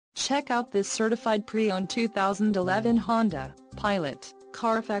Check out this certified pre-owned 2011 Honda Pilot.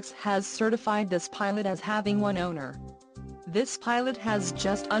 Carfax has certified this Pilot as having one owner. This Pilot has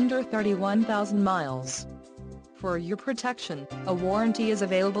just under 31,000 miles. For your protection, a warranty is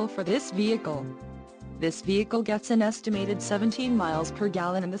available for this vehicle. This vehicle gets an estimated 17 miles per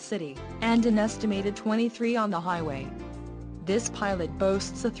gallon in the city, and an estimated 23 on the highway. This Pilot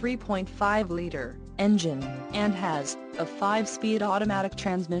boasts a 3.5-liter engine, and has a 5-speed automatic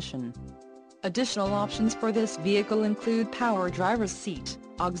transmission. Additional options for this vehicle include power driver's seat,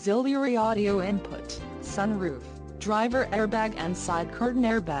 auxiliary audio input, sunroof, driver airbag and side curtain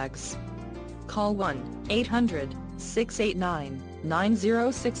airbags. Call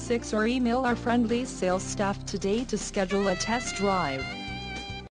 1-800-689-9066 or email our friendly sales staff today to schedule a test drive.